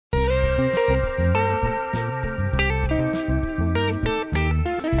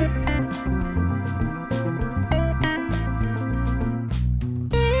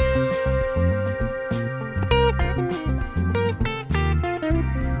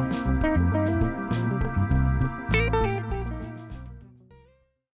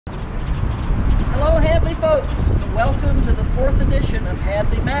edition of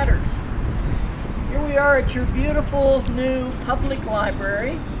Hadley Matters. Here we are at your beautiful new public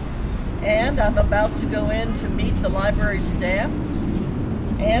library, and I'm about to go in to meet the library staff,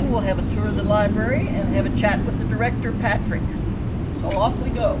 and we'll have a tour of the library and have a chat with the director, Patrick. So off we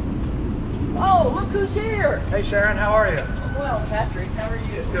go. Oh, look who's here! Hey Sharon, how are you? Well, Patrick, how are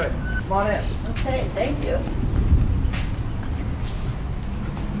you? Good. Come on in. Okay, thank you.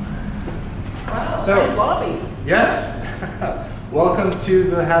 Wow, So, nice lobby. Yes. Welcome to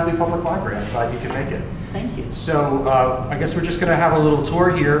the Hadley Public Library. I'm glad you could make it. Thank you. So I guess we're just going to have a little tour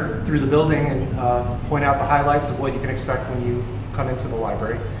here through the building and point out the highlights of what you can expect when you come into the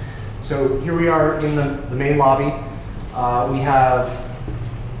library. So here we are in the main lobby. We have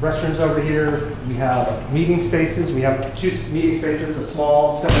restrooms over here. We have meeting spaces. We have two meeting spaces, a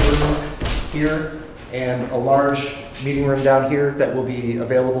small semi-room here and a large meeting room down here that will be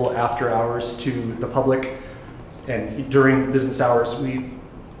available after hours to the public and during business hours. We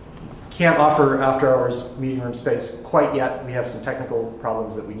can't offer after hours meeting room space quite yet. We have some technical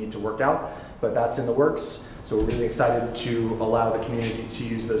problems that we need to work out, but that's in the works. So we're really excited to allow the community to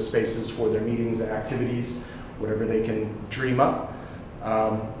use those spaces for their meetings and activities, whatever they can dream up.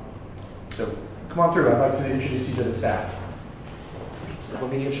 So come on through. I'd like to introduce you to the staff. Let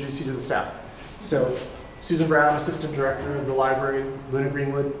me introduce you to the staff. So Susan Brown, Assistant Director of the Library, Luna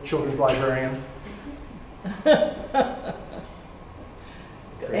Greenwood, Children's Librarian.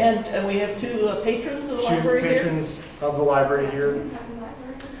 And we have two patrons of the library here? Two patrons of the library here.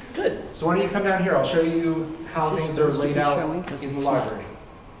 Good. So why don't you come down here, I'll show you how things are laid out in the library.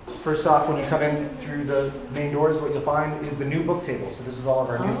 First off, when you come in through the main doors, what you'll find is the new book table. So this is all of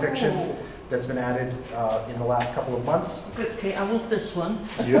our new fiction that's been added in the last couple of months. Okay, I want this one.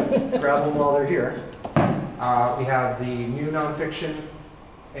 Yep, grab them while they're here. We have the new nonfiction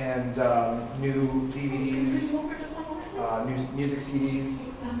and new DVDs, new music CDs,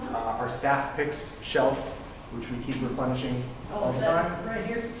 our staff picks shelf, which we keep replenishing all the time. Right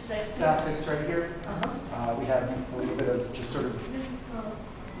here, Staff picks right here. We have a little bit of just sort of,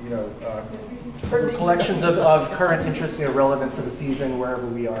 collections of current interest, relevant to the season wherever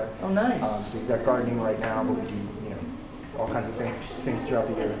we are. Oh, nice. So we've got gardening right now, but we do, all kinds of things throughout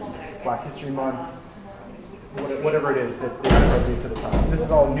the year. Black History Month, whatever it is that's appropriate for the times. This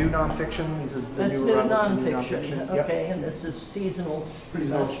is all new nonfiction. These are the new nonfiction. Okay, Yep. and this is seasonal.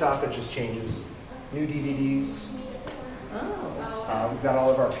 Seasonal stuff, it just changes. New DVDs. Oh. We've got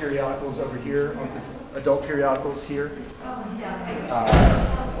all of our periodicals over here, this adult periodicals here.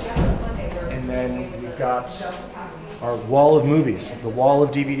 And then we've got our wall of movies, the wall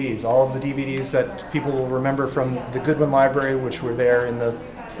of DVDs, all of the DVDs that people will remember from the Goodwin Library, which were there in the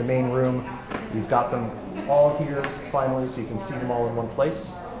main room. We've got them all here finally, so you can see them all in one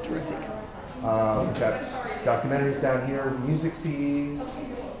place. Terrific. We've got documentaries down here, music CDs,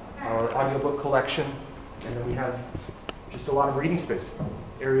 our audiobook collection, and then we have just a lot of reading space,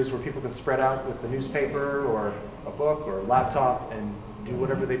 areas where people can spread out with the newspaper or a book or a laptop and do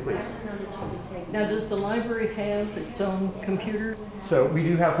whatever they please. Now, does the library have its own computer? So we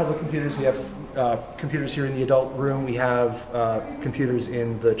do have public computers. We have computers here in the adult room. We have computers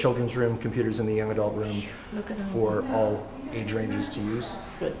in the children's room, computers in the young adult room for all age ranges to use.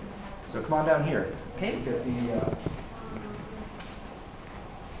 Good. So come on down here. Okay. We've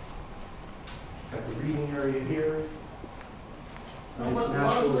got the reading area here. Nice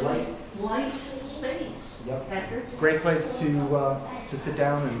natural light. Light space. Yep. Patrick. Great place to sit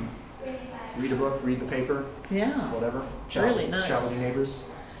down and read a book, read the paper, Yeah. whatever. Really nice. Chat with your neighbors.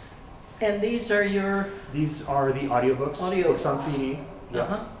 And these are your. These are the audiobooks. Books on CD.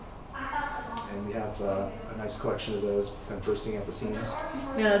 Yep. And we have a nice collection of those, kind of bursting at the seams.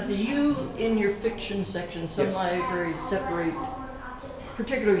 Now, do you, in your fiction section, some Yes. libraries separate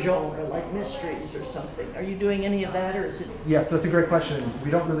particular genre, like mysteries or something? Are you doing any of that, or is it? Yes, that's a great question.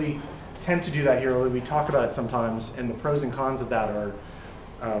 We don't really tend to do that here. We talk about it sometimes, and the pros and cons of that are,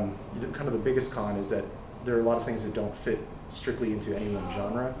 kind of the biggest con is that there are a lot of things that don't fit strictly into any one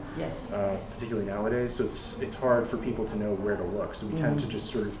genre, Yes. particularly nowadays. So it's hard for people to know where to look. So we tend to just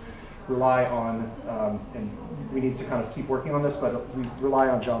sort of rely on, and we need to kind of keep working on this, but we rely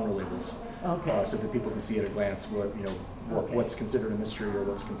on genre labels. Okay. So that people can see at a glance what's considered a mystery or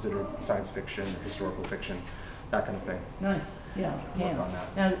what's considered science fiction, historical fiction, that kind of thing. Nice. Yeah. Work on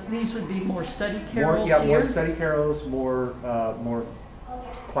that. Now, these would be more study carols More, here? more study carols, more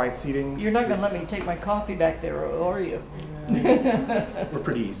quiet seating. You're not going to let me take my coffee back there, are you? We're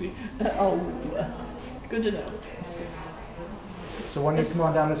pretty easy. Oh, good to know. So why don't you come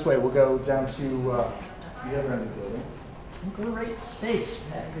on down this way? We'll go down to the other end of the building. Great space,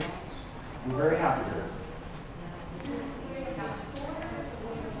 Patrick. I'm very happy here.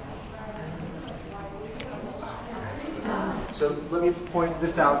 So let me point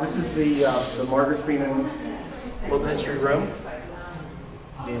this out. This is the Margaret Freeman Local History Room,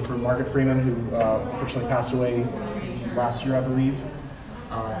 named for Margaret Freeman, who unfortunately passed away last year, I believe.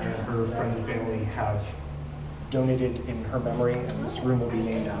 And her friends and family have donated in her memory, and this room will be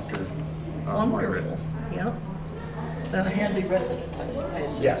named after Margaret. Wonderful. Yep. The Hadley resident, I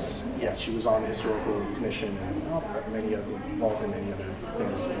assume. Yes, she was on the historical commission and involved in many other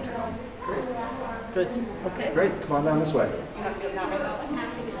things in town. Good. Okay. Great, come on down this way.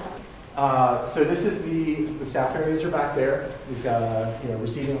 So this is the staff areas are back there. We've got a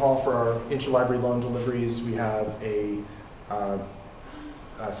receiving hall for our interlibrary loan deliveries. We have a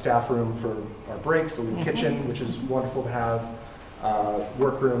staff room for our breaks, a little kitchen, which is wonderful to have.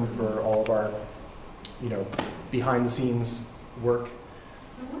 Workroom for all of our, behind the scenes work.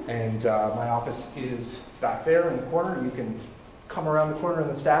 And my office is back there in the corner. You can come around the corner in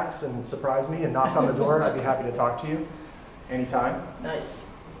the stacks and surprise me and knock on the door, and I'd be happy to talk to you anytime. Nice.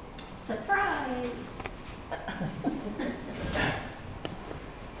 Surprise!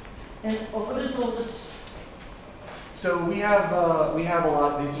 And what is all this? So we have a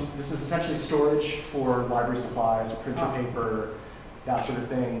lot of these. This is essentially storage for library supplies, printer paper, that sort of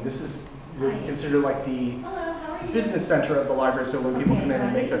thing. This is what we consider like the business center of the library. So when people come in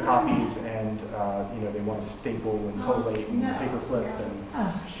and make their copies, and they want to staple and collate and paperclip, and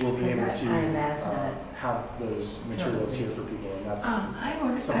we'll be able to have those materials here for people, and that's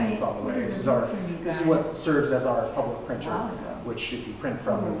something that's on the way. This is what serves as our public printer, which if you print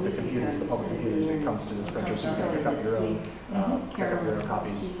from the computers, the public computers, it comes to this printer, so you can pick up your own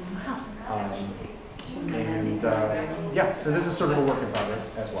copies. So this is sort of a work in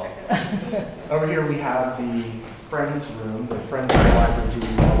progress as well. Over here we have the Friends room. The Friends of the Library do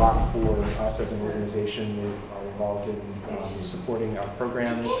a lot for us as an organization. They are involved in supporting our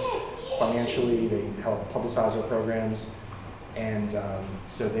programs financially. They help publicize our programs. And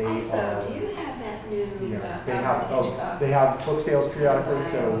so they are. Do you have that new? They have book sales periodically.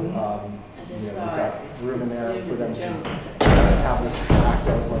 So we've got room in there for them to have this act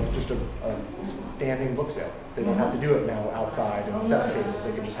as like just a standing book sale. They don't have to do it now outside and set up tables.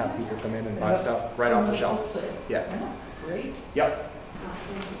 They can just have people come in and buy stuff right off the shelf. Yeah. Great. Yep.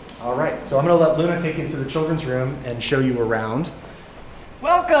 All right. So I'm going to let Luna take you to the children's room and show you around.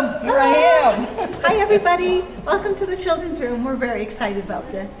 Welcome. Here I am. Hi, everybody. Welcome to the children's room. We're very excited about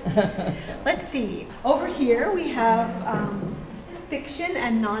this. Let's see. Over here we have fiction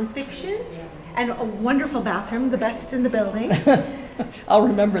and nonfiction, and a wonderful bathroom, the best in the building. I'll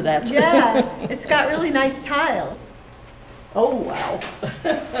remember that. Yeah, it's got really nice tile. Oh, wow.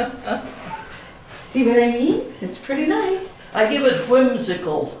 See what I mean? It's pretty nice. I give it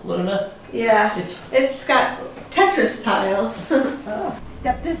whimsical, Luna. Yeah, it's got Tetris tiles. Oh.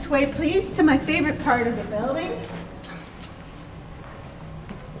 Step this way, please, to my favorite part of the building.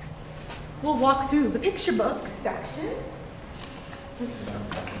 We'll walk through the picture books section. This is a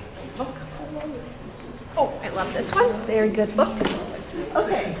book. Oh, I love this one. Very good book.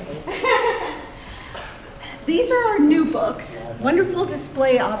 Okay. These are our new books. Wonderful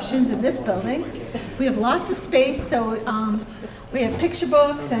display options in this building. We have lots of space, so we have picture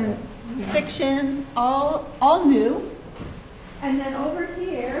books and fiction, all new. And then over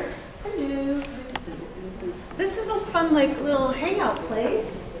here, hello. This is a fun, like, little hangout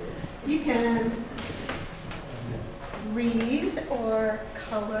place. You can read or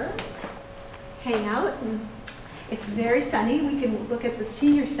color, hang out, and it's very sunny. We can look at the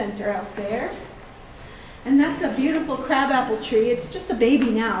senior center out there. And that's a beautiful crabapple tree. It's just a baby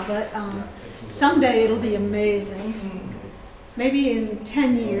now, but someday it'll be amazing. Maybe in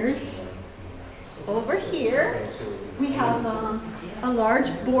 10 years. Over here, we have a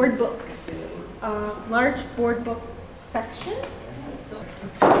large board book section.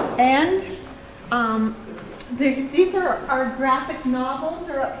 And these are our graphic novels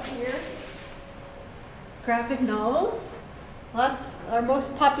are up here. Graphic novels. That's our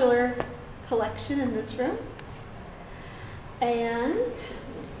most popular collection in this room. And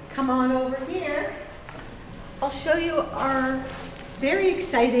come on over here. I'll show you our very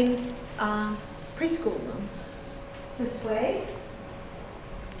exciting preschool room. It's this way.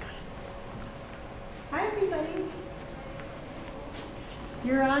 Hi, everybody.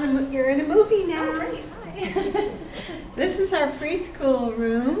 You're in a movie now. Oh, great. Hi. This is our preschool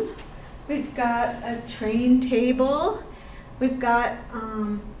room. We've got a train table. We've got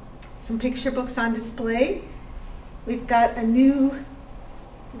some picture books on display. We've got a new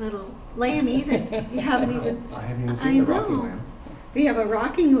little lammy that you haven't even. I haven't even seen the rocking lamb. We have a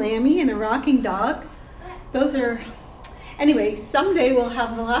rocking lammy and a rocking dog. Those are, Anyway, someday we'll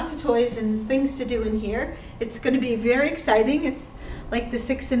have lots of toys and things to do in here. It's going to be very exciting. It's like the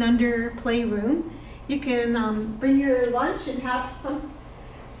 6 and under playroom. You can bring your lunch and have some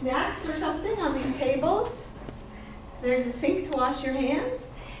snacks or something on these tables. There's a sink to wash your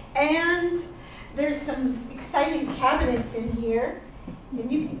hands. And there's some exciting cabinets in here.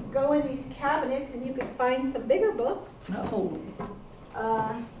 And you can go in these cabinets and you can find some bigger books. Oh.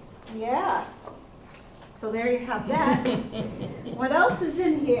 Yeah. So there you have that. What else is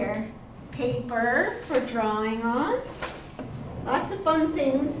in here? Paper for drawing on. Lots of fun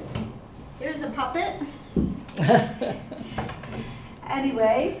things. Here's a puppet.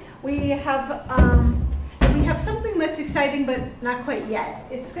 Anyway, we have something that's exciting, but not quite yet.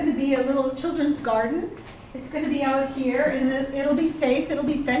 It's going to be a little children's garden. It's going to be out here, and it'll be safe. It'll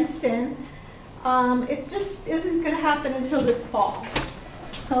be fenced in. It just isn't going to happen until this fall.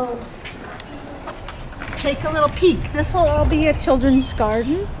 So take a little peek. This will all be a children's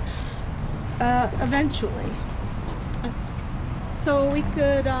garden eventually. So we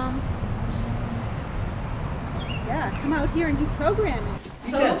could, come out here and do programming.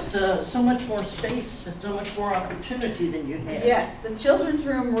 You got so much more space and so much more opportunity than you had. Yes, the children's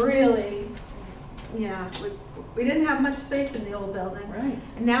room really, we didn't have much space in the old building. Right.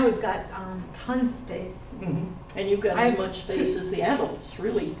 And now we've got tons of space. Mm-hmm. And you've got as much space as the adults,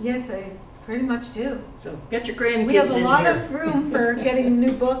 really. Yes, I pretty much do. So get your grandkids in here. We have a lot of room for getting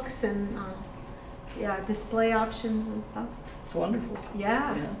new books and display options and stuff. It's wonderful.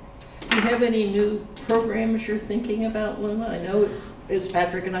 Yeah. Do you have any new programs you're thinking about, Luna? I know, as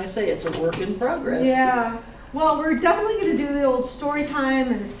Patrick and I say, it's a work in progress. Yeah. Well, we're definitely going to do the old story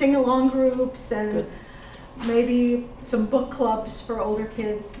time and sing-along groups and maybe some book clubs for older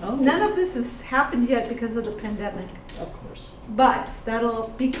kids. Oh. None of this has happened yet because of the pandemic. Of course. But that'll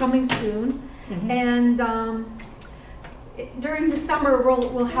be coming soon. Mm-hmm. And during the summer,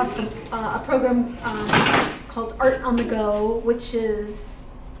 we'll have some a program called Art on the Go, which is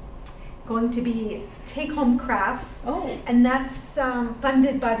going to be take-home crafts. Oh. And that's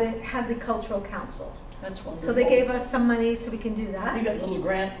funded by the Hadley Cultural Council. That's wonderful. So they gave us some money so we can do that. You got a little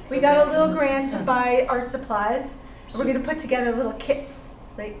grant? We got a little grant to buy art supplies. We're going to put together little kits.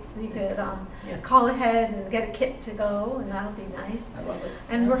 Like you could call ahead and get a kit to go, and that'll be nice. I love it.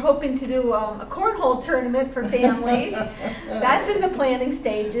 And we're hoping to do a cornhole tournament for families. That's in the planning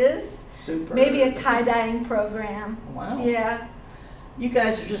stages. Super. Maybe a tie-dyeing program. Wow. Yeah. You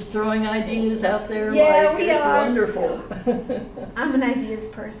guys are just throwing ideas out there. Yeah, like, we it's are. wonderful. I'm an ideas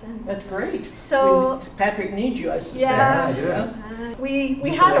person. That's great. So Patrick needs you, I suspect. yeah. We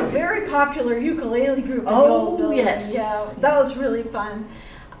had a very popular ukulele group in the old building. Yes. Yeah, that was really fun.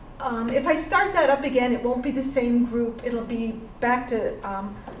 If I start that up again, it won't be the same group. It'll be back to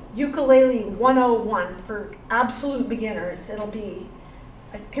ukulele 101 for absolute beginners. It'll be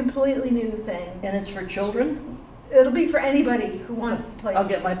a completely new thing. And it's for children? It'll be for anybody who wants to play. I'll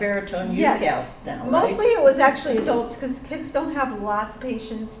get my baritone Yes. uke out now, Mostly right? it was actually adults because kids don't have lots of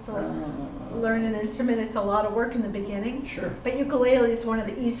patience to learn an instrument. It's a lot of work in the beginning. Sure. But ukulele is one of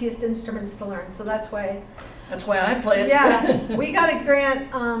the easiest instruments to learn, so that's why. That's why I play it. Yeah, we got a grant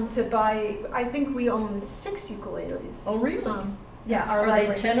to buy. I think we own 6 ukuleles. Oh, really? Yeah, our Are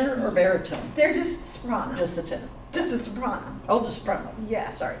library. they tenor or baritone? They're just soprano. Just the tenor. Just a soprano. Oh, the soprano.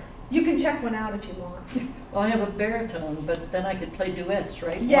 Yeah. Sorry. You can check one out if you want. Well, I have a baritone, but then I could play duets,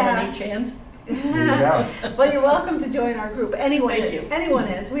 right? Yeah. One on each hand? Well, you're welcome to join our group. Anyone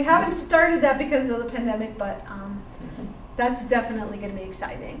is. We haven't started that because of the pandemic, but that's definitely going to be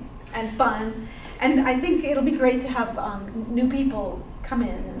exciting and fun. And I think it'll be great to have new people come in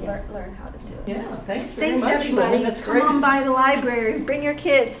and learn how to do it. Yeah, thanks very Thanks, much. everybody. Lily. That's great. Come on by the library. Bring your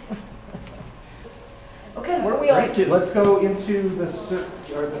kids. Okay, where are we off to? Let's go into the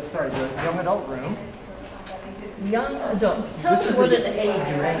young adult room. Young adult. Tell This me is what the- an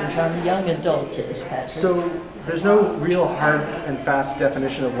age range on young adult is, Patrick. So there's no real hard and fast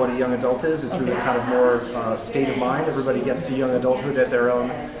definition of what a young adult is. It's really kind of more state of mind. Everybody gets to young adulthood at their own,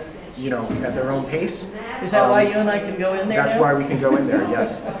 at their own pace. Is that why you and I can go in there That's now? why we can go in there.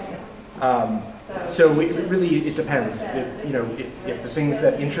 Yes. So it depends. If the things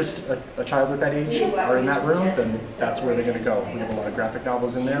that interest a child at that age are in that room, then that's where they're going to go. We have a lot of graphic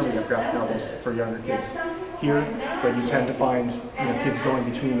novels in there. We have graphic novels for younger kids here, but you tend to find kids going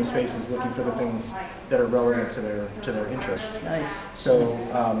between the spaces looking for the things that are relevant to their interests. Nice. So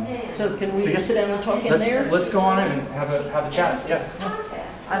So can we sit down and talk in let's there? let's go on in and have a chat. Yeah.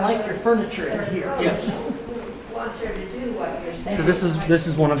 I like your furniture in here. Yes. So this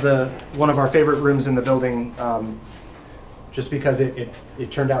is one of our favorite rooms in the building, just because it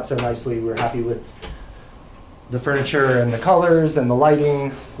turned out so nicely. We're happy with the furniture and the colors and the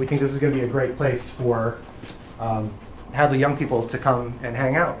lighting. We think this is going to be a great place for Hadley young people to come and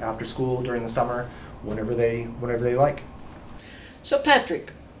hang out after school, during the summer, whenever they like. So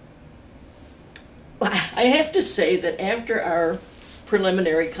Patrick, I have to say that after our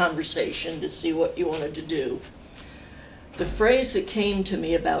preliminary conversation to see what you wanted to do, the phrase that came to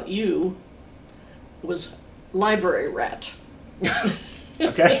me about you was library rat.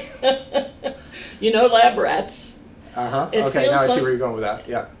 Okay. You know lab rats. Uh-huh. It Okay, feels now I see like- where you're going with that.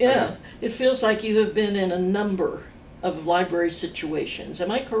 Yeah. Yeah, Okay. it feels like you have been in a number of library situations.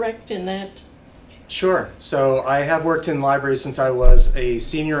 Am I correct in that? Sure. So I have worked in libraries since I was a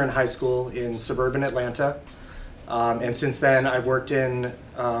senior in high school in suburban Atlanta. And since then, I've worked in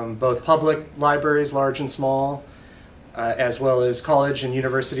both public libraries, large and small, as well as college and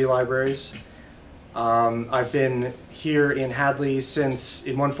university libraries. I've been here in Hadley since,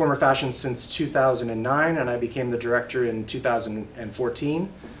 in one form or fashion, since 2009, and I became the director in 2014.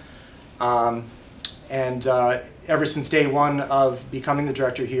 Ever since day one of becoming the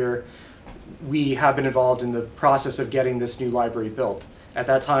director here, we have been involved in the process of getting this new library built. At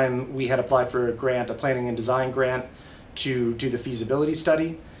that time, we had applied for a grant, a planning and design grant, to do the feasibility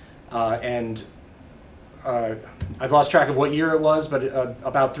study. I've lost track of what year it was, but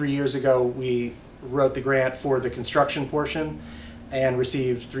about 3 years ago, we wrote the grant for the construction portion and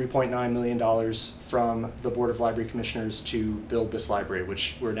received $3.9 million from the Board of Library Commissioners to build this library,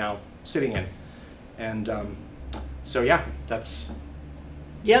 which we're now sitting in. And so yeah, that's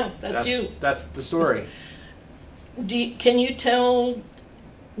you. That's the story. Can you tell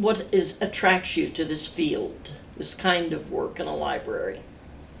what attracts you to this field, this kind of work in a library?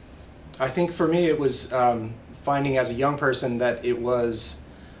 I think for me it was finding as a young person that it was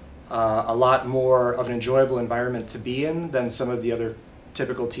a lot more of an enjoyable environment to be in than some of the other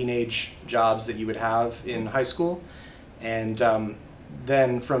typical teenage jobs that you would have in high school. And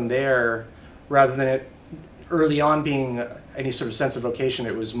then from there, rather than it early on being any sort of sense of vocation,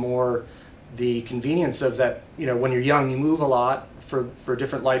 it was more the convenience of that, you know, when you're young, you move a lot for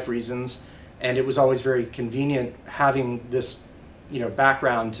different life reasons, and it was always very convenient having this, you know,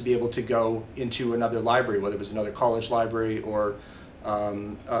 background to be able to go into another library, whether it was another college library or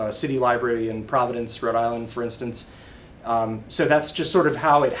a city library in Providence, Rhode Island, for instance. So that's just sort of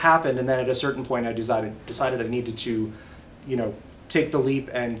how it happened, and then at a certain point I decided I needed to, you know, take the leap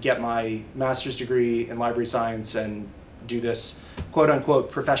and get my master's degree in library science and do this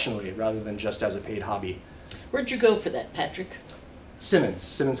quote-unquote professionally rather than just as a paid hobby. Where'd you go for that, Patrick?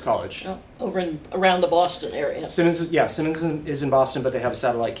 Simmons College. Oh, over around the Boston area. Simmons is in Boston, but they have a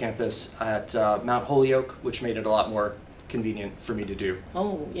satellite campus at Mount Holyoke, which made it a lot more convenient for me to do.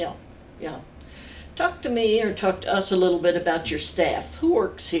 Oh, yeah, yeah. Talk to me or talk to us a little bit about your staff. Who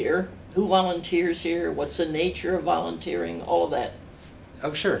works here? Who volunteers here? What's the nature of volunteering? All of that.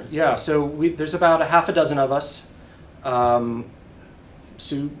 Oh, sure. Yeah, so there's about a half a dozen of us.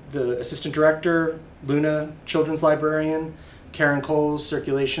 Sue, the assistant director, Luna, children's librarian, Karen Coles,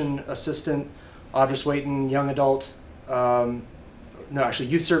 circulation assistant, Audra Swayton, young adult,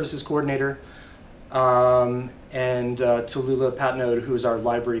 youth services coordinator, and Tallulah Patnode, who is our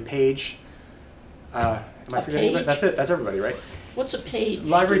library page. Am I forgetting anybody? That's it. That's everybody, right? What's a page?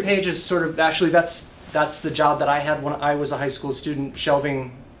 Library page is sort of, actually that's the job that I had when I was a high school student,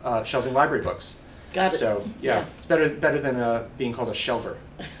 shelving library books. Got it. So yeah. It's better than being called a shelver.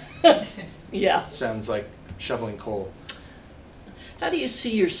 Yeah. Sounds like shoveling coal. How do you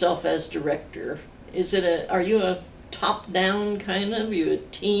see yourself as director? Are you a top-down kind of? Are you a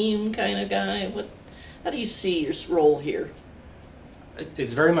team kind of guy? How do you see your role here?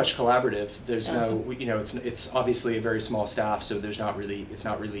 It's very much collaborative. There's it's obviously a very small staff, so it's not really,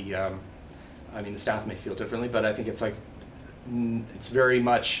 I mean, the staff may feel differently, but I think it's very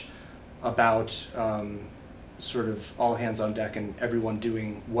much about sort of all hands on deck and everyone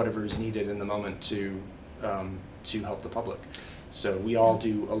doing whatever is needed in the moment to help the public. So we all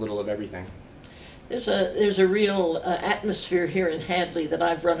do a little of everything. There's a real atmosphere here in Hadley that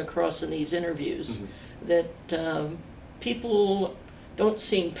I've run across in these interviews, mm-hmm. that people don't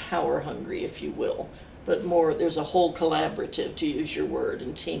seem power hungry, if you will, but more there's a whole collaborative, to use your word,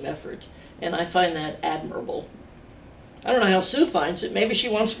 and team effort, and I find that admirable. I don't know how Sue finds it. Maybe she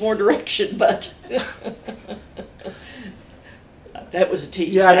wants more direction, but that was a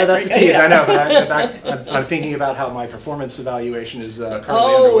tease. Yeah, no, that's a tease. Yeah. I know, but I'm thinking about how my performance evaluation is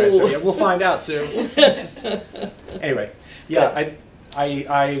currently underway. So yeah, we'll find out soon. Anyway, yeah,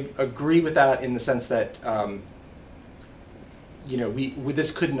 I agree with that in the sense that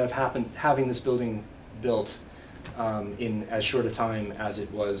this couldn't have happened, having this building built in as short a time as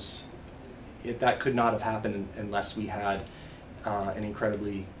it was that could not have happened unless we had an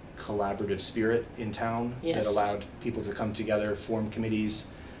incredibly collaborative spirit in town that allowed people to come together, form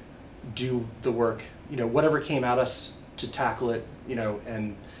committees, do the work, whatever came at us to tackle it,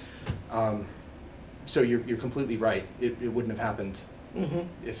 and so you're completely right. It wouldn't have happened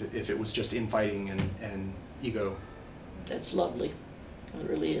if it was just infighting and ego. That's lovely. It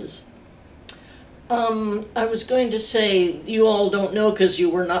really is. I was going to say, you all don't know because you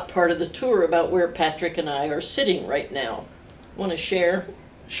were not part of the tour, about where Patrick and I are sitting right now. Want to share?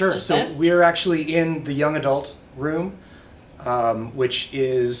 Sure. So that? we're actually in the young adult room, which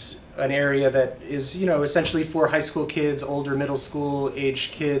is an area that is, essentially for high school kids, older middle school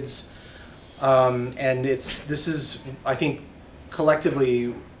age kids. And this is, I think,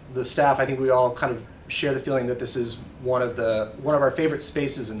 collectively, the staff, I think we all kind of share the feeling that this is one of our favorite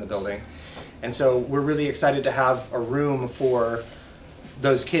spaces in the building. And so we're really excited to have a room for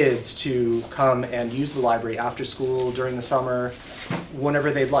those kids to come and use the library after school, during the summer,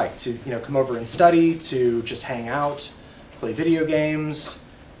 whenever they'd like to, come over and study, to just hang out, play video games,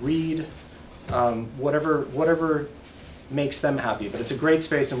 read, whatever makes them happy. But it's a great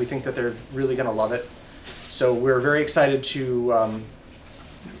space, and we think that they're really going to love it. So we're very excited to,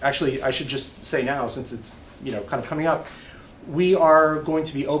 actually, I should just say now, since it's kind of coming up, we are going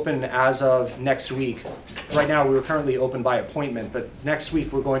to be open as of next week. Right now, we're currently open by appointment, but next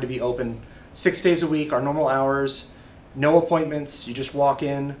week we're going to be open 6 days a week, our normal hours, no appointments, you just walk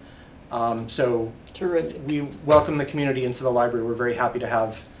in. So terrific. We welcome the community into the library. We're very happy to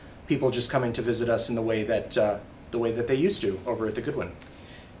have people just coming to visit us in the way that they used to over at the Goodwin.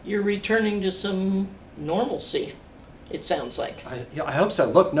 You're returning to some normalcy, it sounds like. I hope so.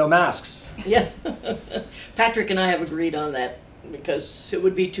 Look, no masks. Yeah. Patrick and I have agreed on that because it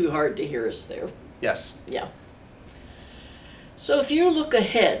would be too hard to hear us there. Yes. Yeah. So if you look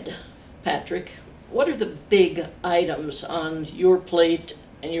ahead, Patrick, what are the big items on your plate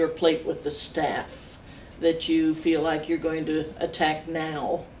and your plate with the staff that you feel like you're going to attack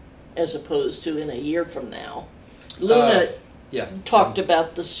now as opposed to in a year from now? Luna talked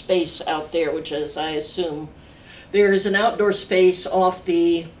about the space out there, which is, I assume, there is an outdoor space off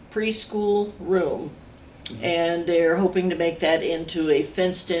the preschool room, and they're hoping to make that into a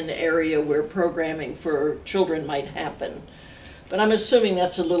fenced-in area where programming for children might happen. But I'm assuming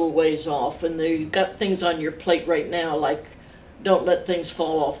that's a little ways off, and you've got things on your plate right now like don't let things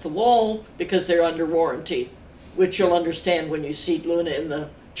fall off the wall because they're under warranty, which you'll understand when you see Luna in the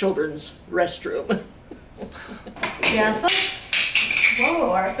children's restroom. Yeah,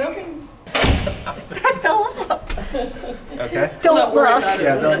 whoa, our building, that fell off. Okay. Don't look.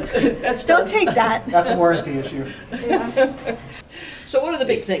 Yeah, Don't take that. That's a warranty issue. Yeah. So what are the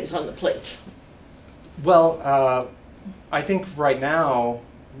big things on the plate? Well, I think right now,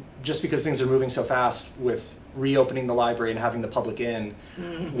 just because things are moving so fast with reopening the library and having the public in,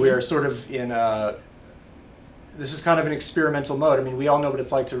 we're sort of in this is kind of an experimental mode. I mean, we all know what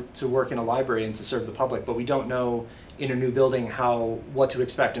it's like to work in a library and to serve the public, but we don't know in a new building what to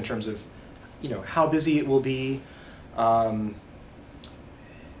expect in terms of, how busy it will be. And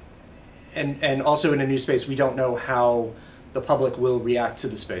also in a new space, we don't know how the public will react to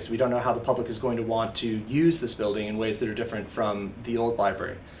the space. We don't know how the public is going to want to use this building in ways that are different from the old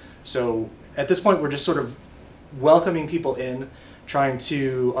library. So at this point, we're just sort of welcoming people in, trying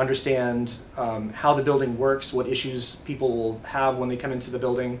to understand how the building works, what issues people will have when they come into the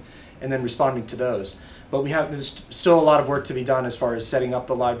building, and then responding to those. But there's still a lot of work to be done as far as setting up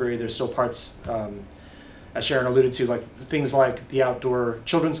the library. There's still parts, as Sharon alluded to, like things like the outdoor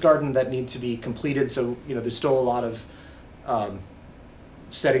children's garden that need to be completed. So there's still a lot of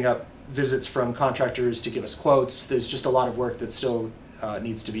setting up visits from contractors to give us quotes. There's just a lot of work that still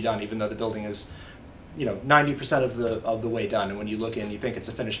needs to be done, even though the building is 90% of the way done. And when you look in, you think it's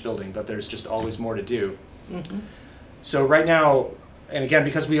a finished building, but there's just always more to do. So right now, and again,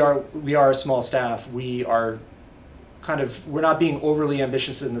 because we are a small staff, we're not being overly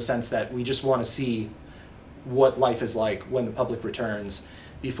ambitious in the sense that we just want to see what life is like when the public returns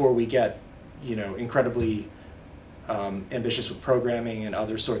before we get incredibly ambitious with programming and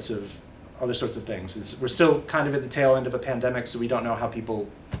other sorts of things. We're still kind of at the tail end of a pandemic, so we don't know how people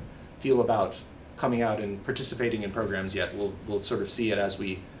feel about coming out and participating in programs yet. We'll sort of see it as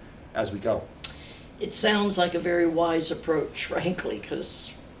we go. It sounds like a very wise approach, frankly,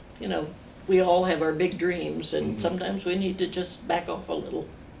 because we all have our big dreams, and sometimes we need to just back off a little.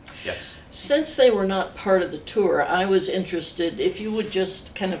 Yes. Since they were not part of the tour, I was interested if you would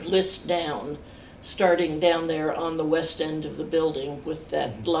just kind of list down, starting down there on the west end of the building with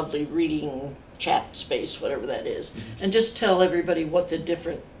that lovely reading chat space, whatever that is, and just tell everybody what the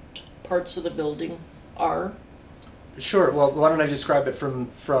different parts of the building are? Sure. Well, why don't I describe it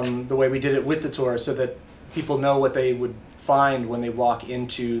from the way we did it with the tour so that people know what they would find when they walk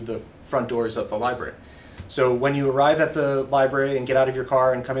into the front doors of the library. So when you arrive at the library and get out of your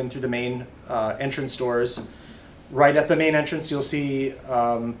car and come in through the main entrance doors, right at the main entrance you'll see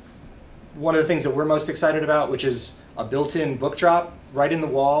one of the things that we're most excited about, which is a built-in book drop right in the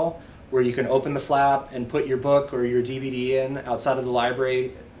wall where you can open the flap and put your book or your DVD in outside of the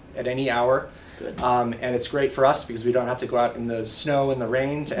library at any hour. Good. And it's great for us because we don't have to go out in the snow and the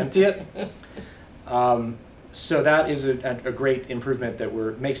rain to empty it. So that is a great improvement that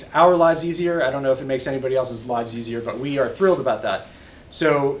makes our lives easier. I don't know if it makes anybody else's lives easier, but we are thrilled about that.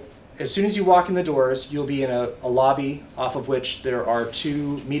 So as soon as you walk in the doors, you'll be in a lobby off of which there are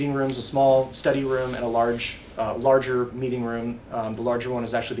 2 meeting rooms, a small study room and a larger meeting room. The larger one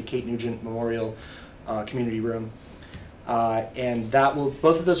is actually the Kate Nugent Memorial Community Room. And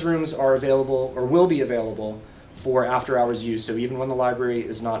both of those rooms are available, or will be available, for after-hours use. So even when the library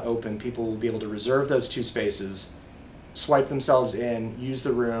is not open, people will be able to reserve those 2 spaces, swipe themselves in, use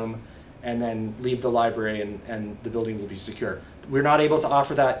the room, and then leave the library, and the building will be secure. We're not able to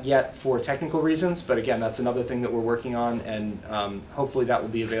offer that yet for technical reasons, but again, that's another thing that we're working on, and hopefully that will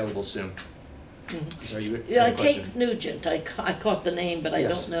be available soon. Mm-hmm. Sorry, you Yeah, had a question? Kate Nugent. I caught the name, but I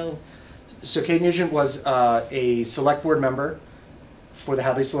Yes. don't know. So Kate Nugent was a select board member for the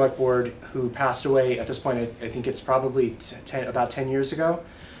Hadley Select Board who passed away at this point. I think it's probably about 10 years ago.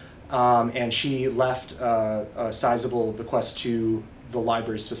 And she left a sizable bequest to the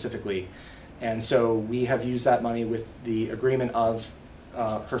library specifically. And so we have used that money with the agreement of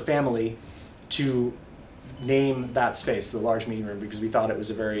her family to name that space, the large meeting room, because we thought it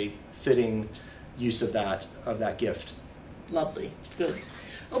was a very fitting use of that gift. Lovely. Good.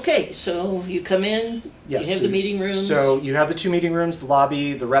 Okay, so you come in, Yes, you have the meeting rooms. So you have the 2 meeting rooms, the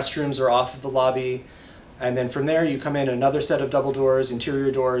lobby, the restrooms are off of the lobby, and then from there you come in another set of double doors, interior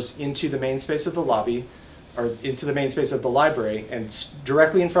doors, into the main space of the lobby, or into the main space of the library, and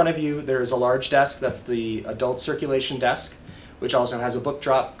directly in front of you there is a large desk. That's the adult circulation desk, which also has a book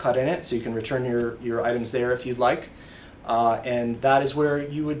drop cut in it, so you can return your items there if you'd like. And that is where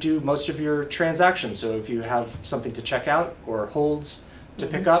you would do most of your transactions. So if you have something to check out or holds to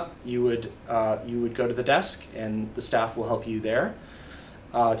pick up, you would go to the desk and the staff will help you there.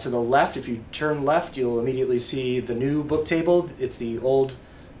 To the left, if you turn left, you'll immediately see the new book table. It's the old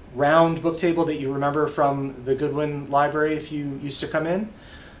round book table that you remember from the Goodwin Library if you used to come in.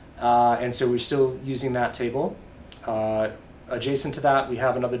 And so we're still using that table. Adjacent to that, we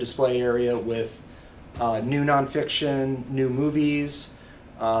have another display area with new nonfiction, new movies,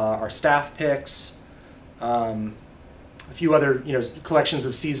 our staff picks, a few other collections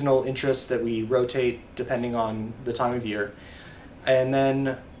of seasonal interests that we rotate depending on the time of year. And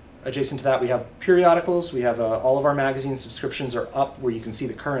then adjacent to that we have periodicals. We have all of our magazine subscriptions are up where you can see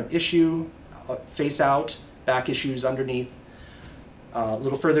the current issue, face out, back issues underneath. A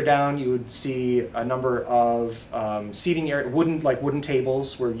little further down you would see a number of seating area, wooden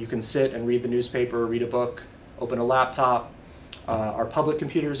tables where you can sit and read the newspaper, read a book, open a laptop. Our public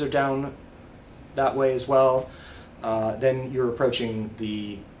computers are down that way as well. Then you're approaching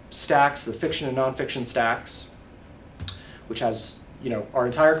the stacks, the fiction and nonfiction stacks, which has our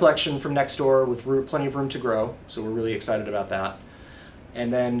entire collection from next door with plenty of room to grow. So we're really excited about that.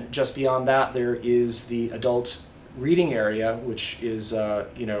 And then just beyond that, there is the adult reading area, which is a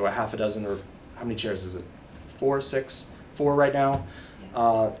half a dozen, or how many chairs is it? 4, 6, 4 right now.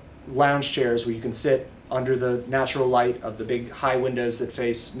 Lounge chairs where you can sit under the natural light of the big high windows that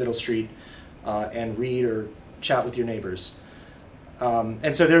face Middle Street and read or chat with your neighbors.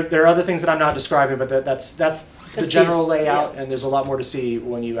 And so there are other things that I'm not describing, but that's the general layout, and there's a lot more to see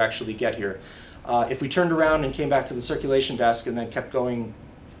when you actually get here. If we turned around and came back to the circulation desk and then kept going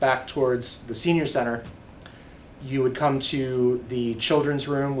back towards the senior center, you would come to the children's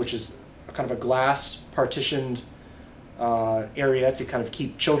room, which is kind of a glass partitioned area to kind of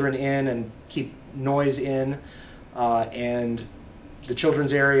keep children in and keep noise in. And the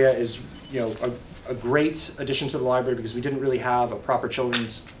children's area is a great addition to the library because we didn't really have a proper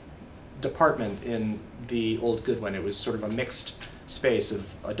children's department in the old Goodwin. It was sort of a mixed space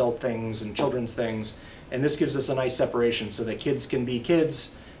of adult things and children's things, and this gives us a nice separation so that kids can be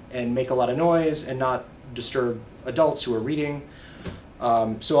kids and make a lot of noise and not disturb adults who are reading.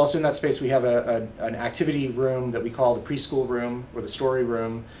 So also in that space we have an activity room that we call the preschool room or the story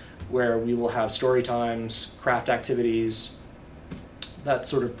room, where we will have story times, craft activities, that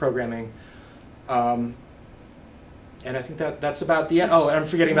sort of programming. And I think that's about the end. Oh, and I'm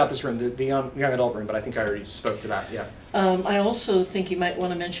forgetting about this room, the young adult room, but I think I already spoke to that, yeah. I also think you might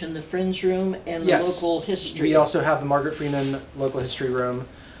want to mention the Friends Room and the Yes. local history. We also have the Margaret Freeman Local History Room,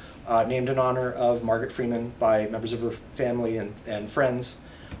 named in honor of Margaret Freeman by members of her family and friends.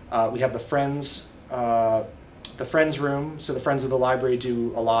 We have the Friends Room. So the Friends of the Library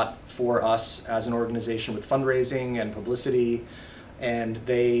do a lot for us as an organization with fundraising and publicity, and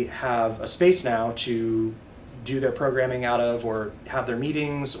they have a space now to do their programming out of, or have their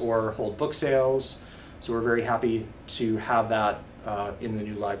meetings, or hold book sales. So we're very happy to have that in the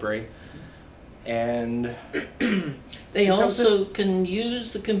new library. And they also can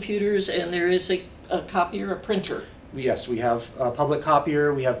use the computers, and there is a copier, a printer. Yes, we have a public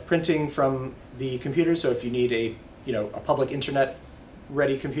copier. We have printing from the computer. So if you need a public internet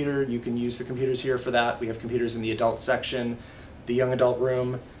ready computer, you can use the computers here for that. We have computers in the adult section, the young adult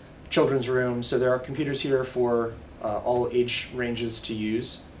room, children's room. So there are computers here for all age ranges to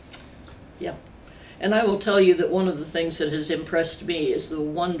use. Yeah. And I will tell you that one of the things that has impressed me is the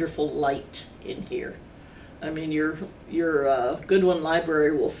wonderful light in here. I mean, your Goodwin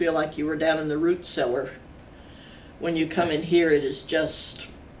Library will feel like you were down in the root cellar. When you come in here, it is just,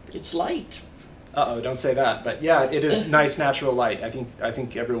 it's light. Uh-oh, don't say that. But yeah, it is nice natural light. I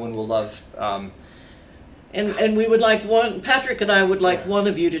think everyone will love. And we would like Patrick and I would like one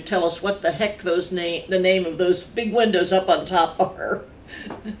of you to tell us what the heck the name of those big windows up on top are.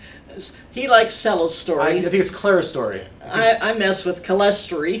 He likes Cella's story. I think it's Clara's story. I mess with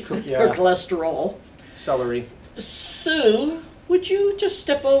cholesterol or cholesterol. Celery. Sue, would you just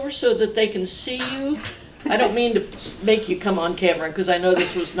step over so that they can see you? I don't mean to make you come on camera, because I know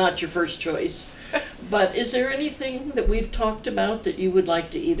this was not your first choice. But is there anything that we've talked about that you would like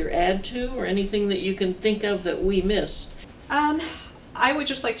to either add to, or anything that you can think of that we missed? I would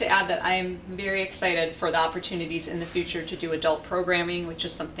just like to add that I am very excited for the opportunities in the future to do adult programming, which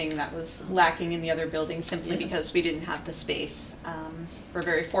is something that was lacking in the other buildings simply because we didn't have the space. We're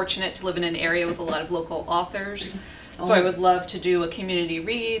very fortunate to live in an area with a lot of local authors. So I would love to do a community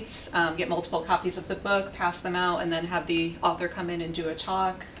reads, get multiple copies of the book, pass them out, and then have the author come in and do a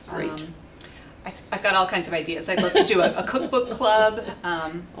talk. Great. I've got all kinds of ideas. I'd love to do a cookbook club.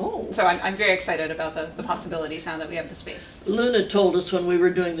 So I'm very excited about the possibilities now that we have the space. Luna told us when we were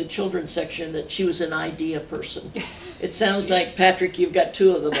doing the children's section that she was an idea person. It sounds like, Patrick, you've got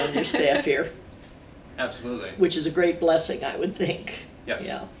two of them on your staff here. Absolutely. Which is a great blessing, I would think. Yes.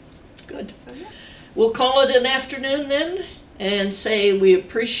 Yeah. Good. So, yeah. We'll call it an afternoon then, and say we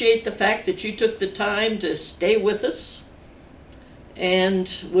appreciate the fact that you took the time to stay with us. And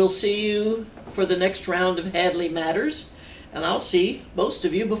we'll see you for the next round of Hadley Matters, and I'll see most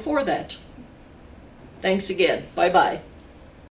of you before that. Thanks again. Bye-bye.